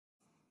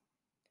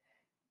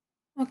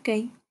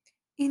Okay,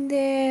 in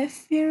the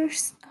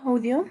first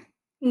audio,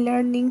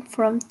 learning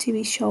from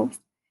TV shows.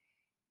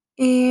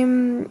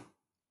 In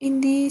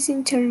this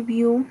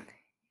interview,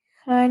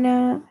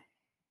 Hannah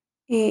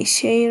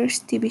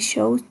shares TV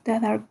shows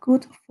that are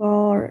good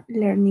for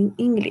learning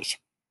English.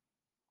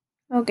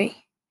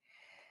 Okay,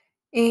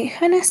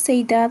 Hannah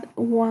said that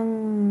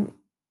one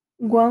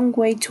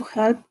way to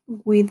help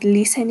with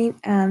listening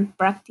and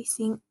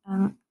practicing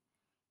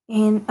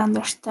and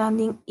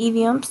understanding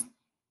idioms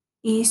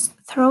is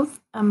through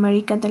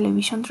American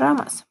television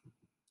dramas.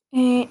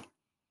 Uh,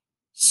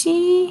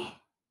 she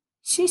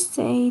she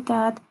said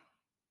that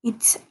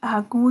it's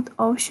a good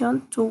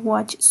option to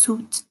watch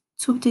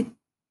subtitle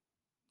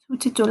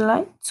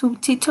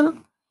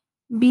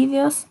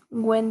videos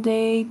when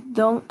they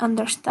don't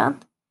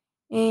understand.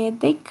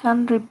 They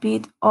can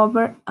repeat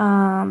over.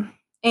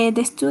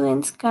 The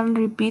students can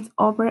repeat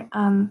over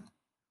and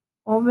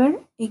over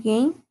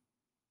again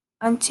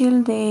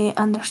until they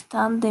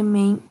understand the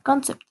main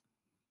concept.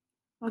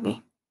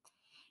 Okay.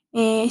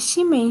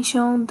 She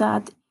mentioned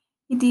that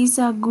it is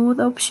a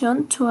good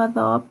option to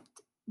adopt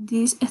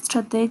this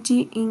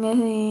strategy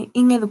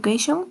in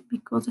education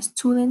because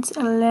students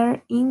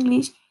learn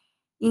English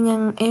in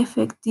an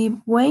effective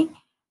way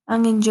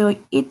and enjoy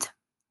it.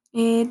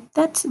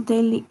 That's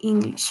daily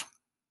English.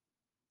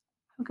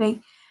 Okay.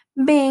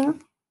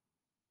 Ben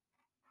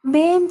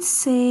Ben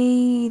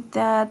say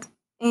that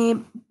uh,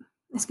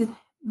 excuse me,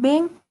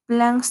 Ben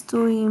plans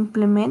to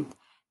implement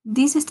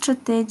this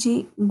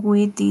strategy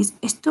with his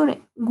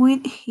student.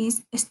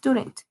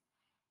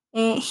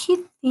 He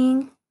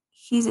thinks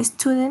his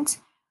students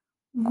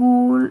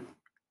would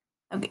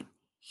okay.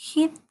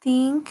 He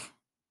think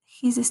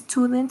his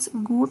students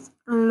would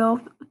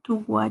love to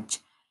watch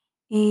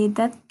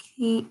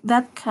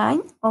that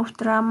kind of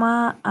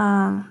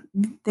drama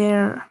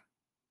there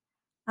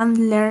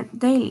and learn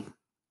daily.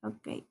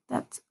 Okay,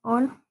 that's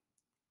all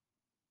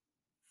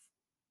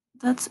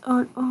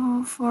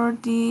for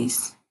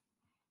this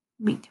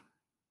video.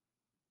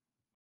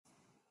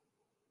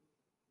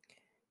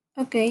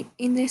 Okay,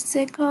 in the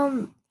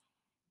second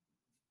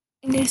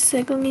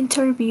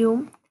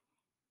interview,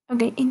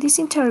 okay, in this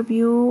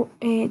interview,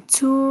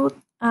 Tooth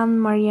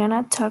and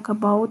Mariana talk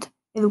about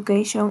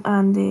education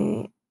and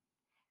the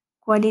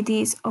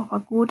qualities of a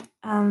good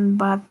and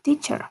bad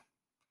teacher.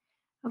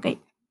 Okay,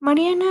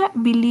 Mariana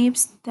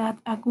believes that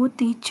a good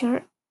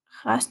teacher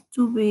has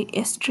to be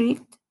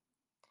strict,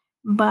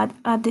 but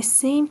at the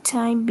same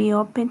time be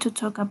open to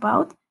talk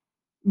about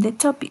the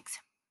topics.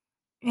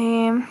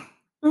 Um,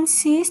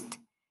 insist,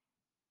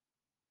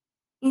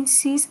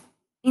 insist,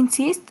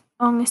 insist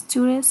on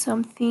students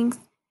some things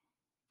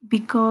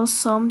because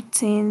some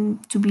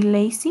tend to be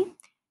lazy.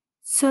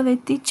 So the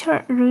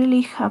teacher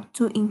really have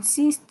to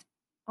insist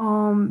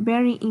on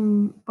very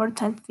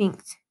important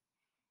things.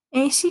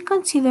 And she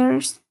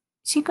considers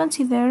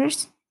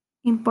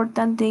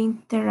important the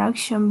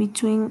interaction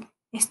between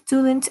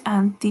students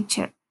and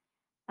teacher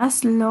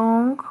as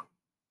long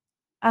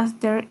as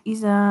there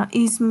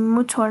is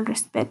mutual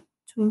respect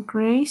to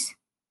increase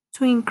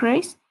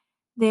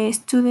the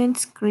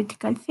students'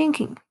 critical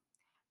thinking.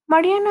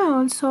 Mariana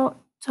also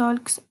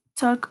talks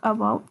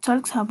about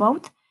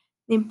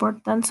the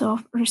importance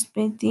of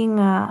respecting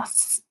a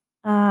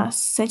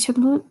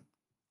schedule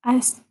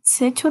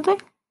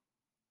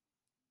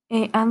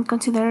and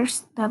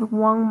considers that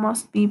one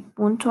must be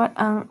punctual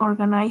and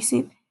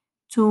organized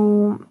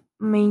to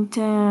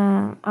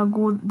maintain a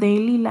good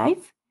daily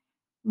life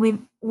with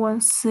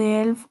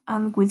oneself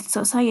and with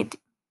society.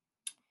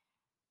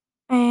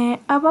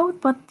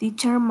 About bad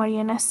teacher,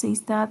 Mariana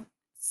says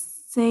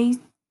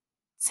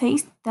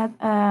says that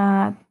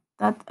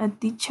a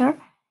teacher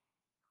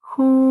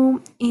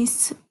who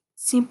is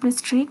simply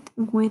strict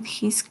with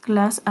his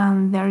class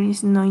and there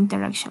is no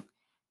interaction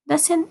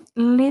doesn't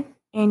lead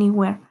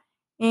anywhere.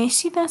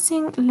 She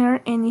doesn't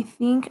learn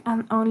anything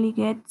and only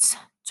gets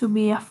to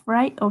be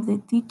afraid of the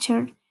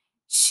teacher.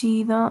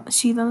 She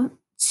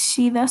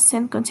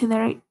doesn't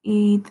consider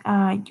it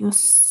a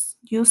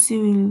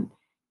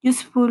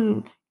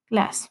useful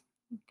class.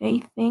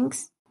 Okay,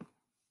 thanks.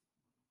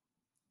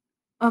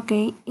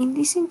 Okay, in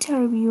this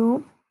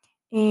interview,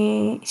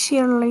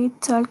 Shirley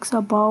talks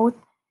about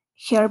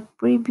her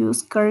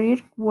previous career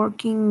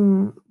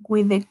working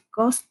with the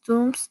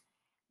costumes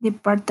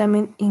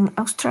department in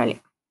Australia.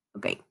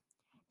 Okay,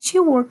 she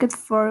worked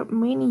for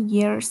many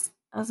years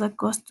as a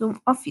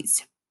costume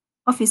officer,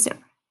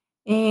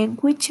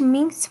 which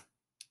means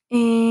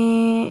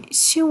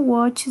she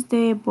watches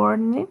the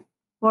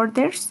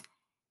borders.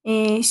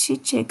 She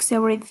checks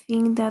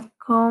everything that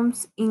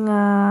comes in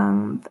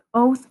and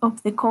out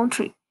of the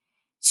country.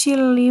 She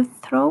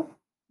lived through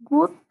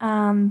good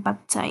and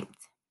bad times.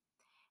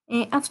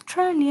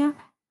 Australia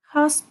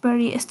has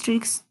very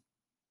strict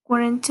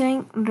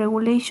quarantine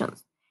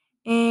regulations.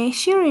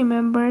 She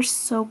remembers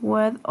so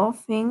would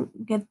often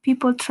get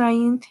people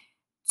trying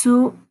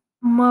to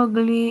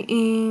smuggle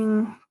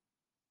in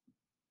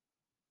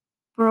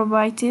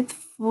provided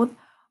food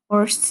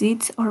or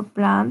seeds or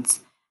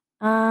plants.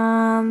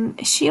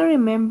 And she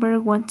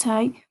remembered one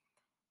time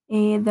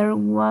there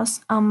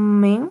was a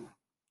man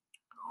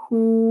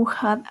who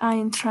had an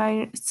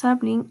entire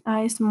sapling,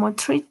 a small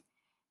tree,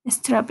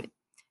 strapped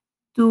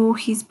to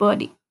his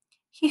body.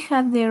 He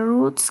had the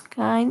roots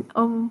kind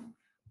of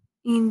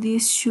in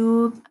this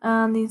shoot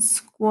and it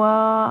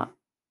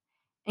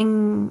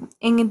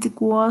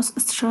was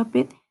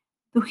strapped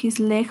to his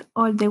leg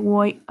all the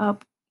way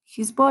up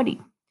his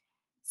body.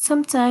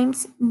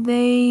 Sometimes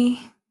they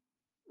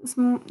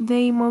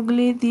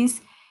muggle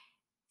these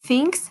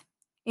things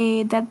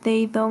that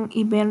they don't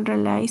even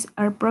realize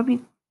are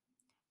profit.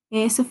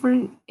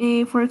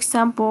 For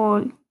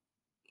example,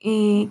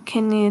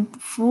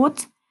 canned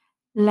food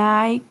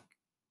like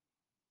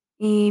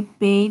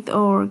baked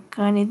or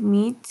canned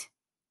meat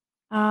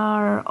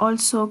are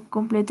also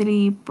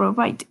completely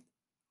provided.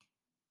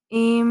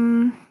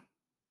 Um,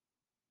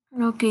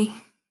 okay,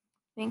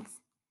 thanks.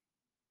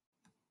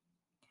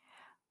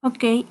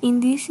 Okay, in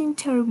this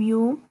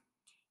interview,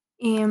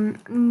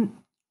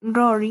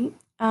 Rory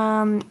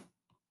and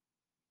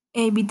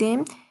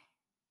Evident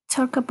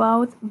talk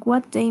about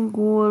what they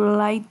would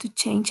like to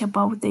change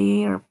about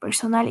their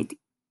personality.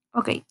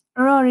 Okay,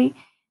 Rory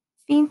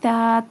think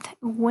that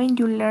when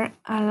you learn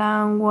a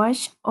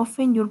language,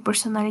 often your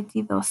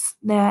personality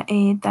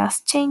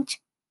does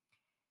change.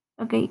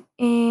 Okay,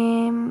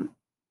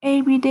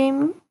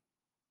 Evident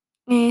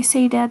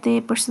say that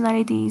the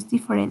personality is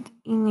different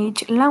in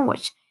each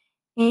language.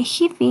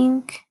 He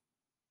think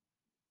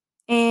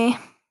uh,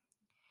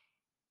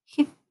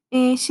 he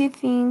she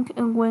think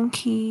when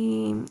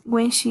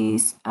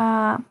she's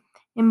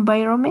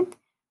environment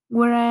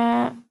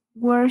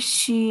where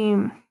she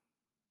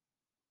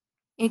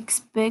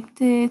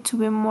expected to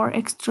be more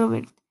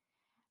extrovert.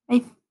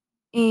 I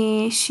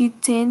she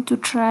tend to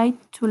try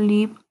to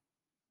live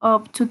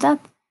up to that.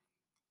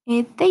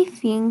 They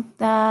think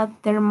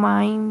that there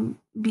might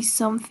be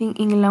something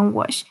in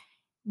language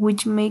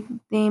which make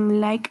them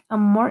like a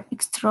more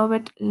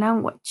extrovert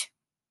language.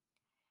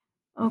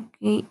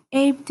 Okay,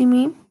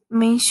 Abdimi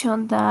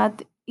mentioned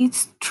that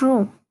it's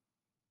true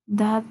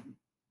that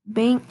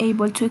being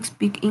able to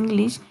speak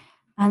English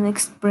and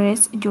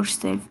express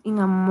yourself in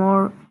a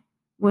more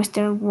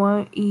Western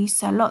way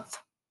is a lot.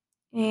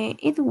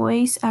 It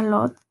weighs a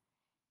lot.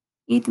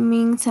 It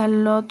means a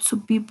lot to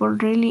people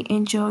really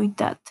enjoy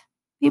that.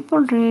 People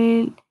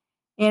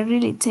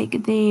really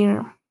take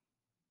their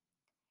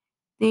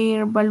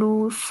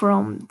value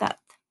from that.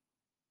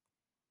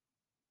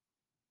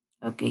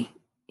 Okay,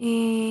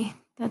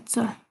 that's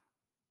all.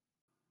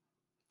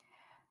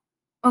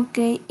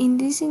 Okay, in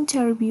this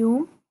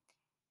interview,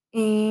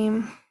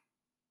 um,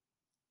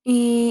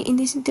 in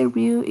this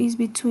interview is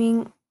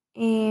between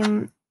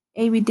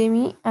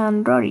Abidemi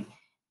and Rory.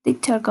 They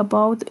talk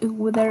about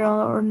whether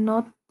or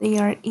not they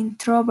are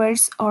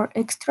introverts or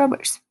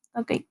extroverts.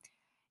 Okay,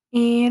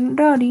 and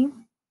Rory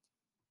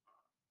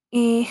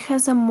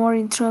has a more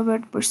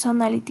introvert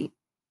personality.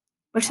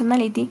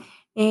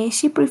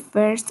 She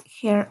prefers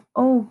her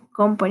own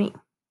company.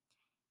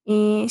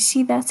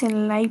 She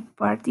doesn't like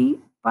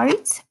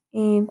parties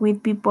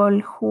with people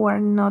who are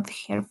not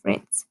her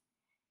friends.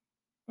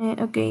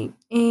 Okay.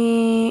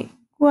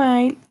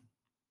 While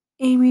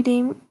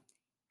Evidem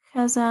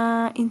has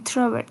an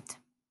introvert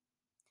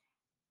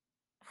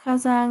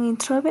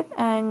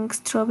and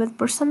extrovert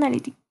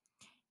personality.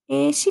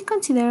 She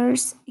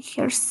considers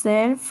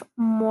herself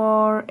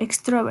more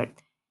extrovert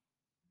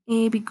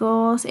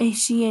because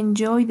she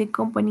enjoys the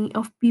company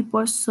of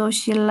people, so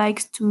she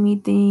likes to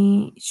meet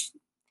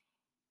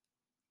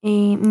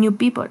new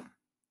people.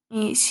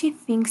 She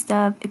thinks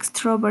that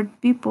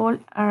extrovert people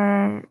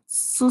are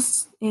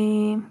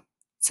successful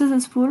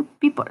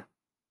people.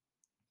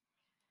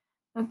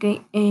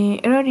 Okay,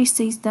 Rory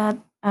says that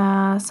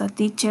as a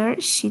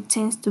teacher, she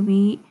tends to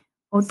be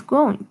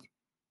outgoing.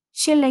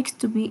 She likes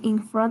to be in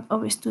front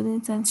of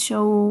students and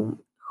show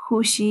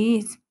who she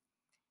is.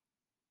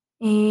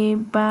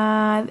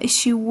 But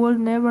she will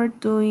never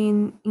do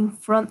in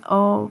front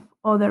of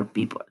other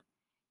people.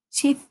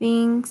 She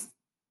thinks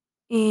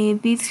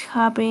this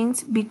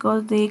happens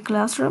because the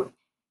classroom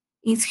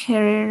is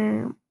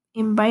her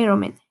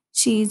environment.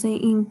 She is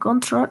in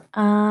control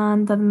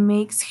and that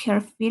makes her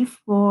feel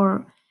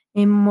for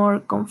a more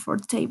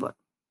comfortable.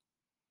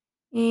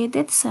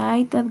 That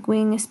side that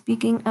when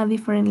speaking a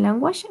different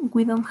language,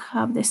 we don't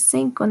have the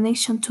same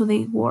connection to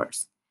the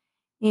words.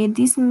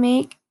 This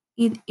make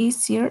it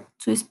easier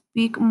to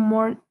speak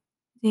more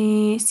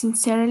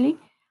sincerely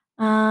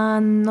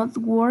and not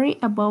worry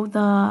about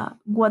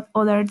what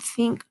others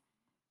think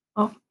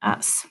of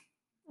us.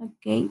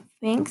 Okay,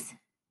 thanks.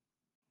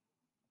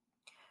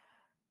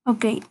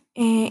 Okay,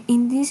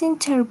 in this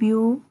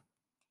interview,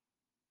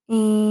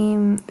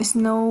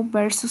 Snow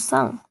versus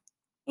Sun,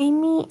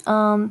 Amy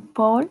and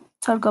Paul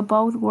talk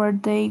about where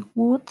they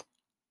would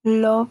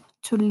love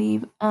to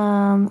live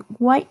and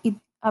why it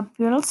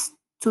appeals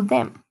to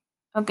them.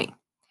 Okay,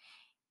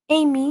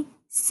 Amy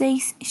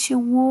says she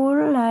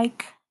would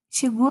like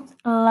to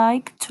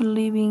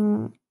live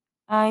in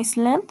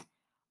Iceland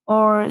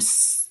or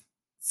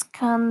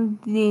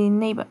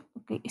Scandinavia.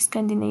 Okay,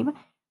 Scandinavia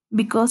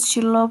because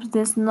she loves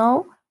the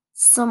snow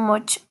so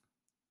much.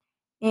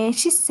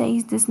 She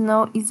says the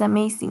snow is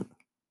amazing.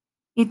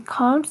 It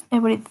calms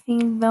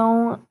everything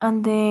down,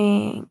 and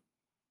the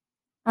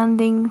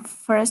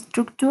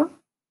infrastructure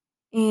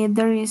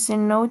there is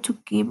enough to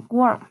keep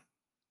warm.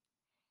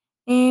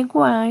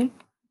 While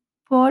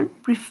Paul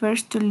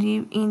prefers to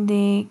live in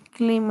the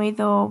climate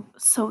of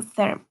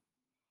southern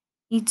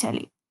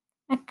Italy,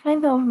 a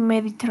kind of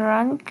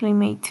Mediterranean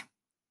climate.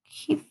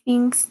 He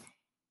thinks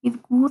it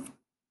would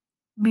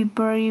be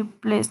very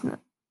pleasant.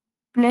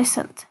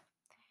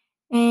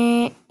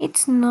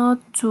 It's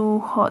not too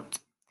hot.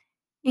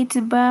 It's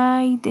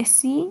by the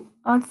sea,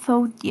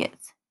 although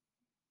yes.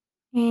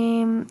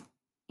 Um,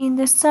 in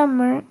the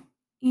summer,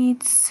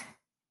 it's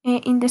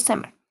in the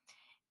summer.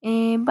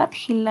 But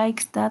he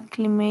likes that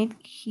climate.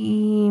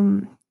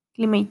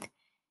 Climate.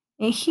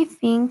 He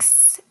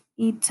thinks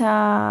it's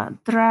a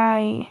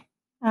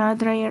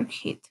drier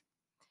heat.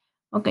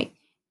 Okay,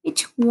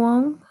 each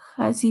one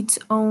has its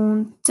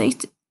own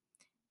taste.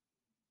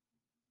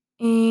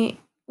 Uh,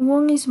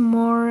 one is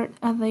more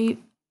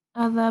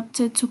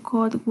adapted to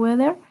cold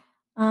weather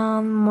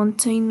and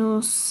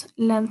mountainous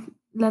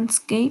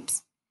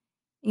landscapes,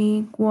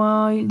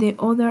 while the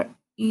other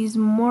is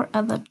more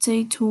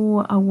adapted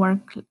to a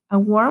warm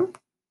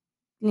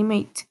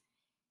climate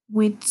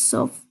with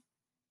soft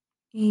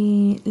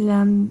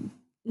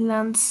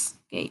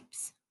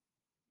landscapes.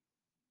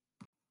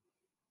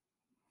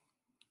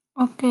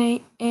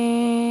 Okay,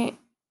 in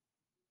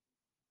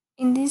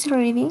this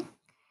reading,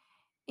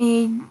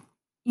 a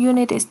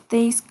United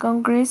States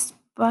Congress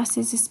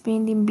passes a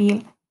spending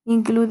bill,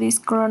 including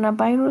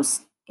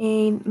coronavirus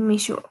aid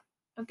measure.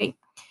 Okay,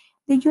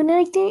 the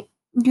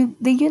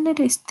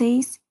United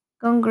States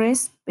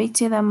Congress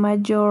passed a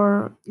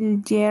major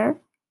year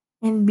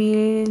and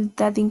bill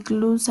that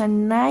includes a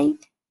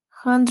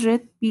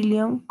 900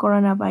 billion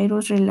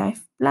coronavirus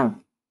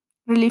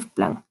relief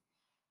plan.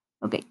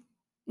 Okay.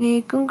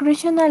 The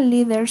congressional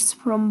leaders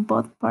from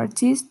both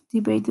parties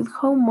debated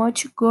how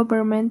much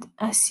government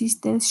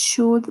assistance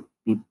should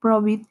be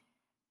provided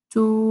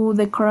to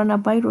the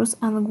coronavirus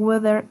and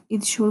whether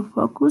it should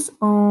focus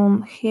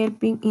on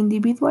helping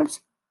individuals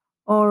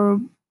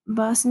or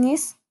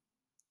business,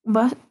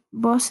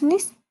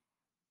 business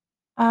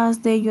as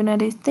the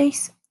United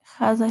States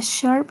has a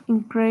sharp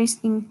increase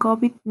in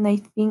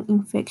COVID-19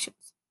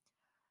 infections.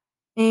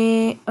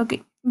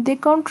 Okay, the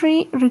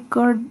country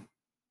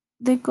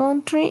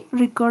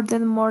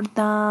recorded more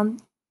than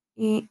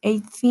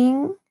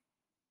 18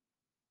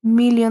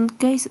 million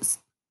cases.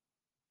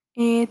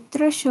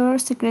 Treasury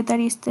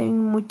Secretary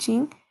Steven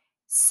Mnuchin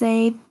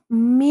said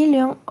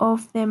millions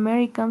of the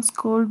Americans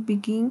could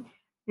begin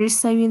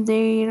receiving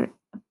their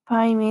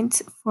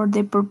payments for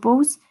the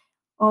purpose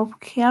of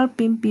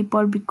helping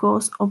people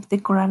because of the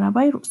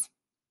coronavirus.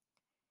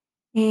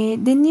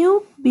 The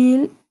new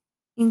bill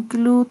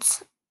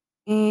includes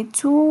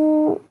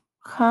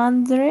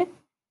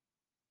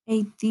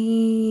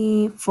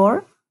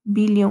 284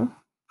 billion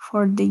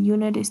for the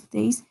United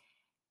States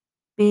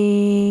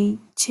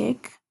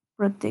Paycheck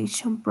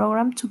Protection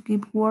Program to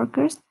keep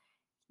workers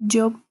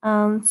job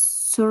and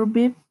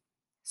survive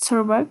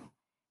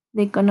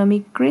the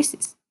economic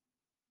crisis.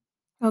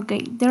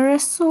 Okay, the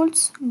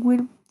results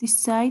will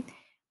decide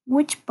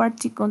which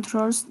party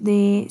controls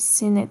the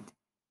Senate.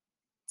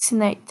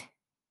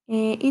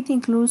 It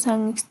includes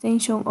an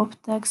extension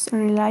of tax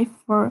relief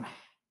for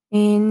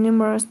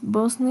numerous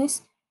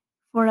businesses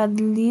for at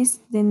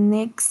least the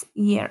next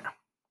year.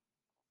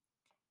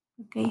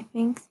 Okay,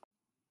 thanks.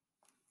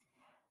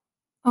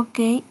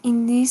 Okay,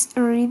 in this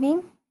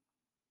reading,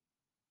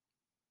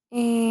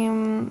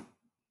 um,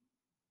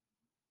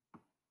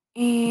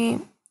 a,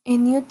 a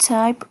new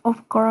type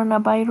of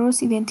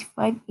coronavirus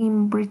identified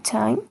in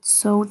Britain,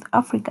 South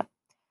Africa.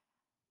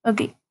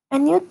 Okay, a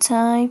new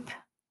type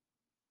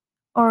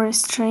or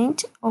strain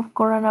of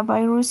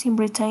coronavirus in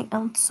Britain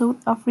and South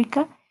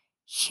Africa.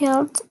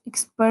 Health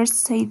experts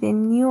say the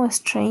new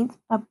strain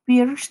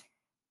appears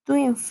to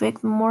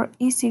infect more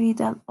easily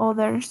than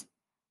others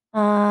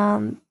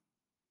and,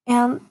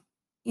 and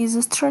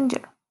is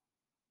stronger.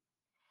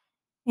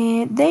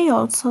 They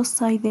also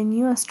say the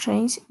new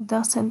strain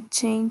doesn't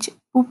change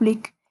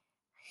public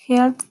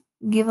health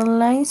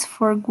guidelines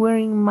for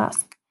wearing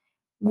masks,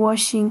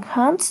 washing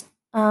hands,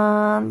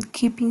 and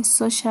keeping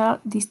social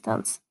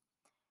distance.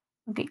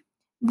 Okay.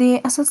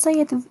 The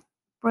Associated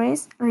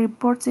Press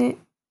reported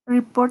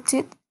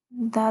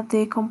that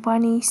the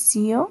company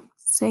CEO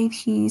said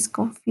he is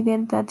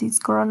confident that its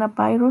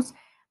coronavirus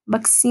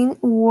vaccine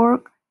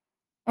work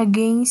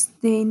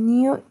against the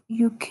new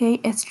UK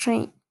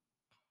strain.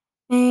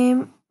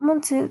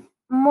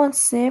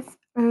 Moncef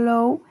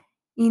Law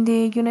in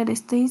the United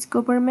States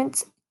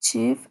government's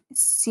chief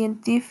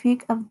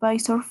scientific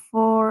advisor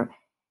for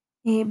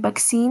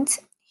vaccines,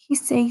 he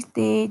says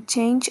the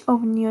change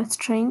of new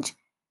strains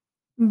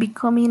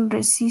becoming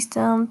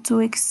resistant to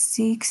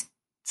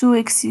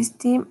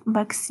existing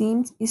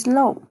vaccines is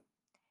low.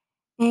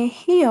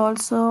 He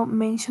also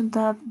mentioned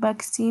that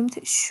vaccines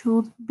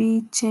should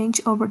be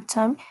changed over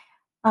time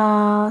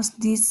as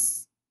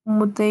this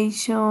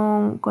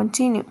mutation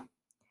continue.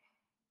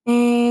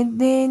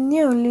 The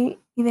newly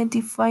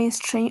identified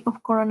strain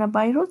of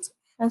coronavirus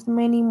has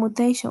many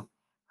mutations.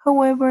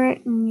 However,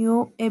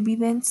 new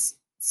evidence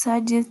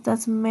suggests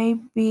that may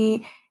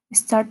be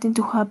starting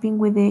to happen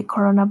with the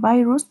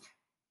coronavirus.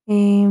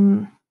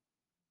 Um,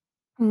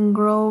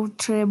 Grove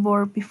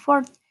Trevor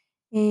before,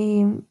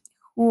 um,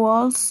 who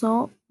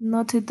also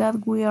noted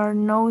that we are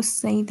now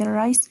seeing the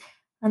rise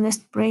and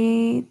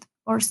spread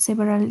of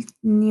several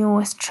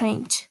new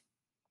strains.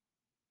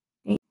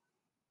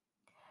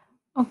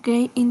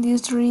 Okay, in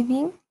this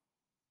reading,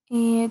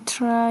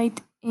 tried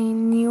a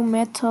new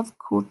method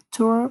could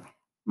turn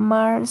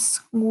Mars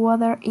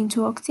water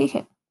into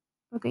oxygen.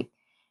 Okay,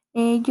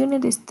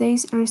 United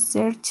States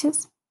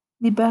researchers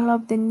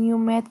developed a new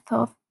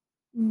method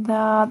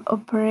that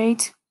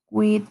operates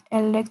with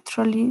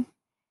electrolysis,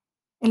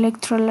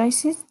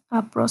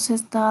 a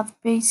process that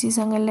passes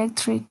an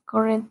electric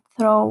current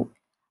through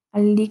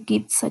a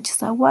liquid such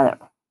as water.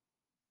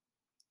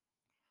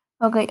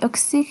 Okay,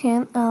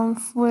 oxygen and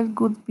fuel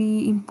could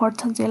be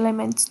important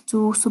elements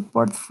to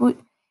support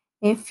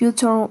a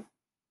future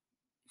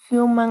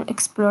human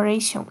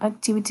exploration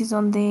activities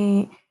on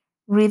the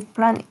red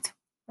planet.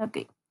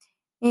 Okay,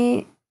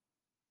 uh,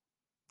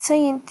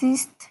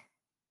 scientists,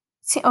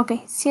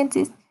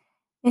 scientists,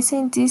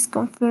 scientists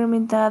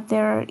confirming that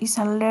there is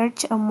a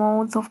large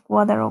amount of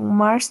water on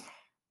Mars,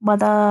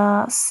 but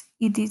as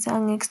it is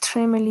an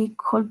extremely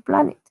cold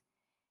planet,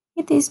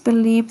 it is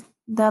believed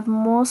that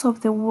most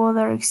of the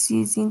water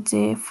exists in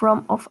the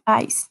form of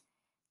ice.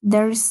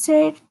 The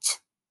research,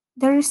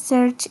 the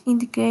research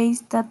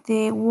indicates that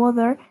the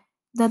water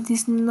that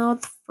is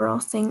not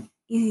frozen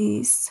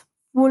is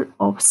full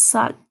of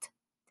salt.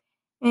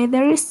 The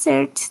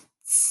research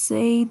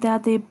say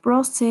that the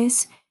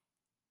process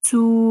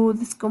to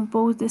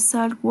decompose the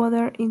salt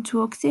water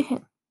into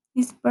oxygen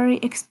is very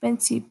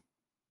expensive.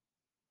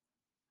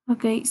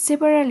 Okay,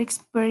 several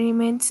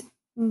experiments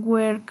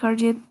were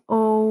carried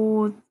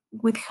out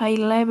with high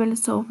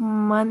levels of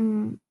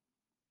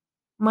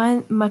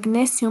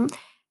magnesium,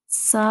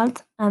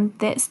 salt, and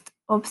tests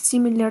of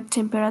similar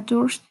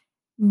temperatures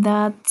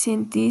that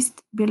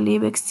scientists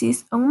believe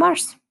exist on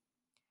Mars.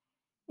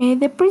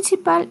 The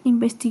principal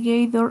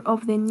investigator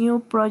of the new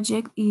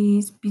project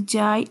is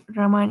Vijay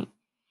Ramani.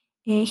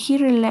 He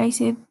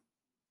realized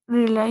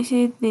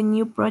the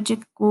new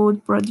project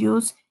could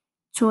produce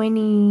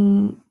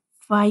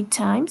 25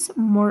 times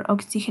more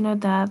oxygen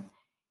than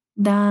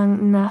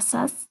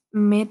NASA's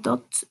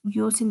methods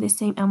using the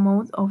same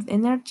amount of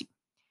energy.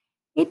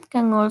 It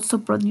can also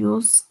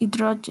produce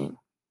hydrogen,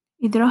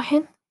 a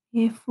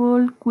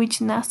fuel which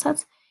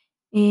NASA's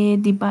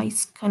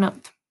device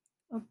cannot.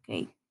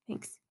 Okay,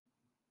 thanks.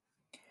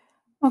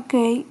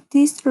 Okay,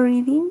 this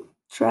reading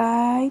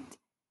tried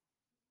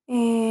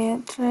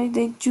the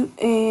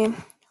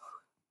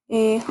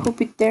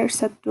Jupiter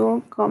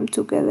Saturn come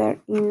together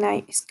in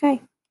night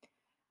sky.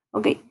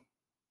 Okay,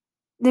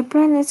 the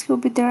planets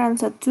Jupiter and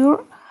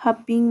Saturn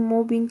have been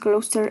moving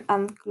closer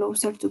and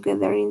closer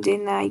together in the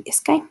night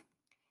sky.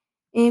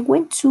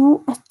 When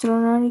two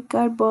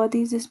astronomical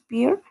bodies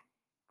appear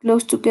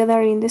close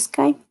together in the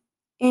sky,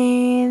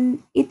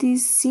 and it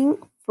is seen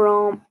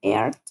from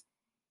Earth,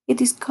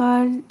 it is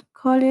called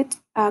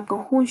a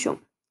conjunction.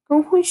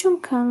 Conjunction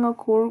can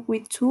occur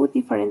with two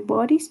different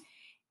bodies,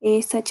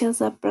 such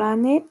as a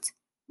planet,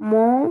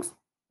 moons,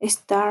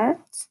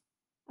 stars,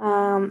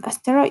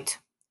 asteroids.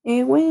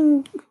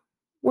 When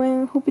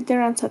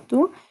Jupiter and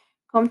Saturn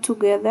come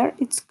together,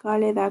 it's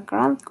called a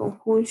grand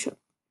conjunction.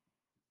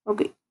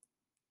 Okay.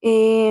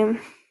 Um,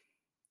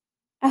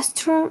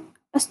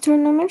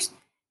 Astronomers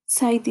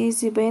cite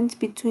this event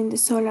between the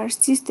solar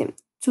system.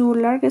 Two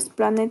largest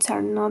planets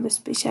are not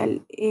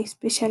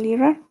especially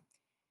rare.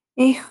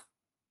 Eh,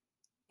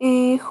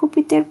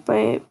 Jupiter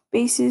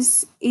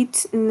passes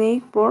its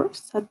neighbor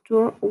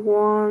Saturn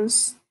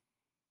once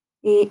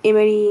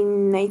every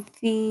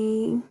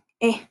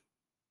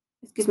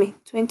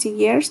 20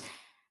 years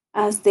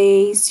as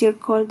they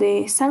circle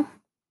the sun.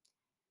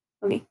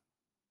 Okay.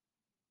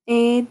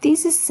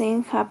 This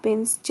scene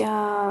happens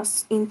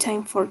just in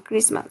time for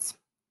Christmas.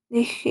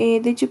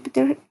 The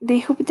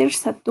Jupiter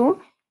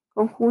Saturn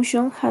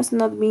conjunction has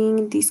not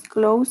been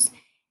disclosed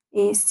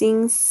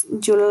since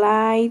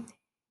July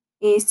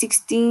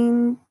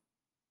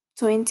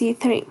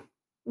 1623.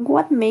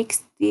 What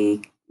makes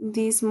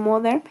this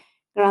modern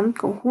grand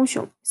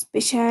conjunction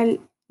special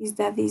is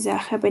that it is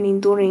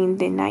happening during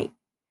the night.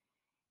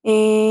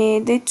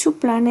 The two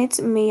planets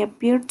may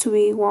appear to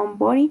be one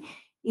body,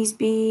 is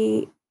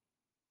be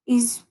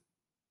is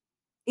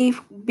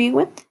if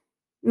viewed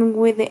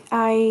with the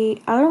eye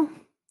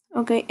alone.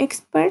 Okay,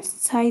 experts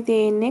say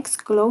the next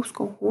close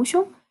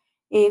conjunction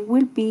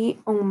will be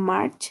on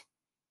March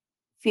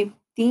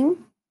 15,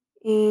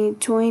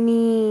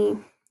 20,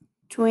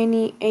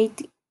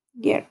 2080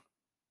 year.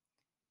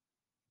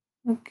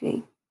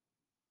 Okay.